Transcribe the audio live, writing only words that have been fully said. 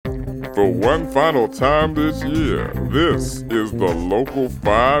For one final time this year, this is the Local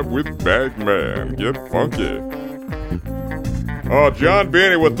 5 with Bagman. Get funky. Oh, John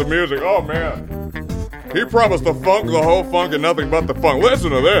Beanie with the music. Oh, man. He promised the funk, the whole funk, and nothing but the funk.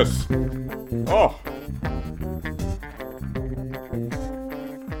 Listen to this. Oh.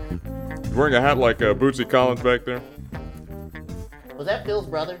 He's wearing a hat like Bootsy Collins back there. Was that Phil's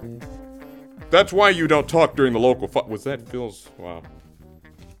brother? That's why you don't talk during the Local 5. Was that Phil's? Wow.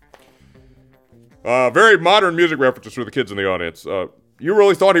 Very modern music references for the kids in the audience. You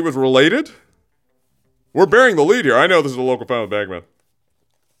really thought he was related? We're bearing the lead here. I know this is a Local 5 with Bagman.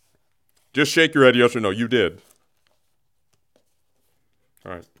 Just shake your head yes or no. You did.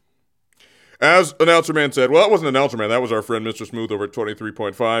 All right. As Announcer Man said, well, that wasn't Announcer Man. That was our friend Mr. Smooth over at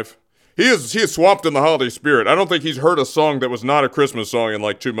 23.5. He is swamped in the holiday spirit. I don't think he's heard a song that was not a Christmas song in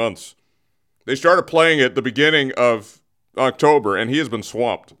like 2 months. They started playing it at the beginning of October, and he has been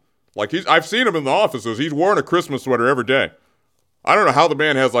swamped. Like, I've seen him in the offices. He's worn a Christmas sweater every day. I don't know how the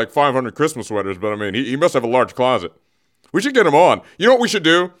man has like 500 Christmas sweaters, but I mean, he must have a large closet. We should get him on. You know what we should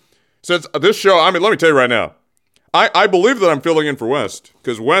do? Since this show, I mean, let me tell you right now. I believe that I'm filling in for West,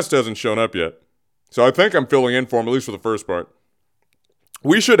 because West hasn't shown up yet. So I think I'm filling in for him, at least for the first part.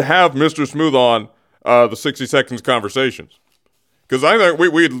 We should have Mr. Smooth on the 60 Seconds Conversations. Because I think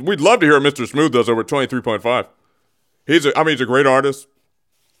we'd love to hear what Mr. Smooth does over at 23.5. He's a great artist.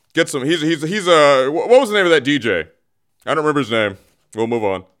 Get some. He's what was the name of that DJ? I don't remember his name. We'll move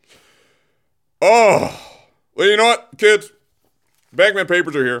on. Oh, well, you know what, kids? Bagman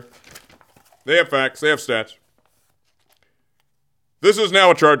papers are here. They have facts. They have stats. This is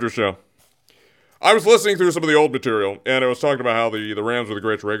now a Chargers show. I was listening through some of the old material, and I was talking about how the Rams were the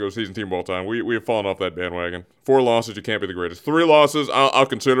greatest regular season team of all time. We have fallen off that bandwagon. 4 losses, you can't be the greatest. 3 losses, I'll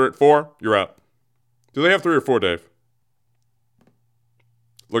consider it. 4, you're out. Do they have 3 or 4, Dave?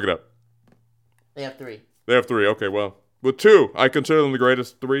 Look it up. They have 3. They have 3. Okay, well, with 2, I consider them the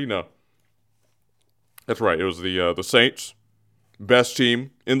greatest. 3, no. That's right. It was the Saints, best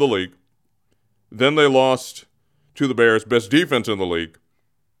team in the league. Then they lost to the Bears, best defense in the league.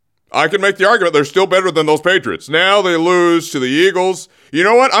 I can make the argument they're still better than those Patriots. Now they lose to the Eagles. You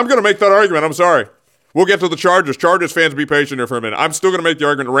know what? I'm going to make that argument. I'm sorry. We'll get to the Chargers. Chargers fans, be patient here for a minute. I'm still going to make the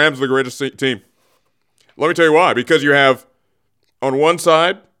argument the Rams are the greatest team. Let me tell you why. Because you have, on one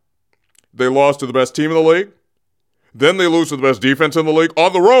side, they lost to the best team in the league. Then they lose to the best defense in the league.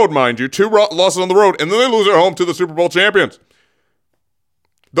 On the road, mind you. 2 losses on the road. And then they lose at home to the Super Bowl champions.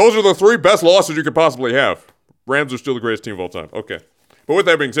 Those are the 3 best losses you could possibly have. Rams are still the greatest team of all time. Okay. But with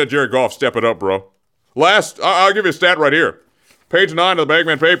that being said, Jared Goff, step it up, bro. I'll give you a stat right here. Page 9 of the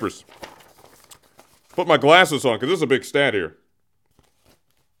Bagman papers. Put my glasses on, because this is a big stat here.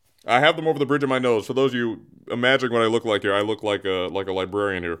 I have them over the bridge of my nose. For those of you imagining what I look like here, I look like a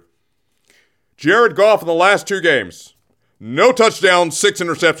librarian here. Jared Goff in the last 2 games. No touchdowns, 6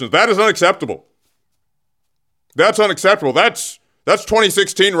 interceptions. That is unacceptable. That's unacceptable. That's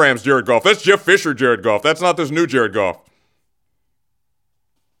 2016 Rams Jared Goff. That's Jeff Fisher Jared Goff. That's not this new Jared Goff.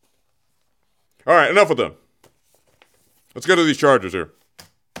 All right, enough of them. Let's go to these Chargers here.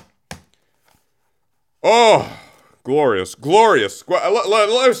 Oh, glorious, glorious. Let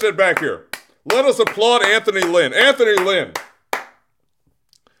us sit back here. Let us applaud Anthony Lynn. Anthony Lynn.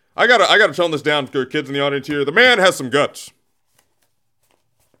 I gotta tone this down for kids in the audience here. The man has some guts.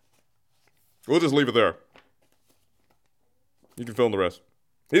 We'll just leave it there. You can fill in the rest.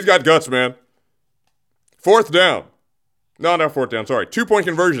 He's got guts, man. 4th down. No, not 4th down. Sorry. 2-point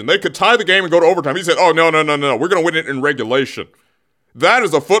conversion. They could tie the game and go to overtime. He said, oh, no. We're going to win it in regulation. That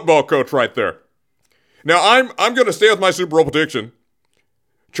is a football coach right there. Now, I'm going to stay with my Super Bowl prediction.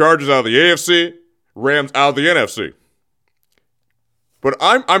 Chargers out of the AFC. Rams out of the NFC. But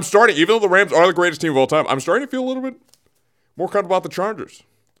I'm starting, even though the Rams are the greatest team of all time, I'm starting to feel a little bit more comfortable about the Chargers.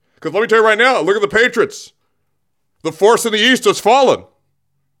 Because let me tell you right now, look at the Patriots. The force in the East has fallen.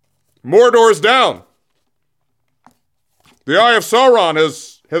 Mordor is down. The Eye of Sauron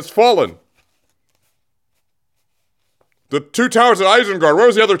has fallen. The 2 towers at Isengard. Where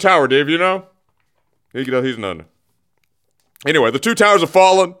was the other tower, Dave? You know? He's none. Anyway, the 2 towers have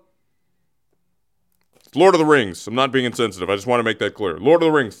fallen. It's Lord of the Rings. I'm not being insensitive. I just want to make that clear. Lord of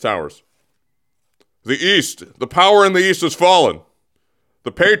the Rings towers. The East. The power in the East has fallen.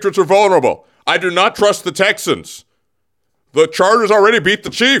 The Patriots are vulnerable. I do not trust the Texans. The Chargers already beat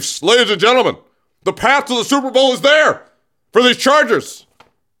the Chiefs. Ladies and gentlemen, the path to the Super Bowl is there. For these Chargers,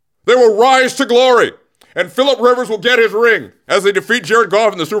 they will rise to glory. And Phillip Rivers will get his ring as they defeat Jared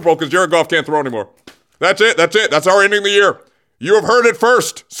Goff in the Super Bowl because Jared Goff can't throw anymore. That's it. That's our ending the year. You have heard it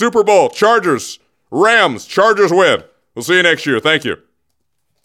first. Super Bowl, Chargers, Rams, Chargers win. We'll see you next year. Thank you.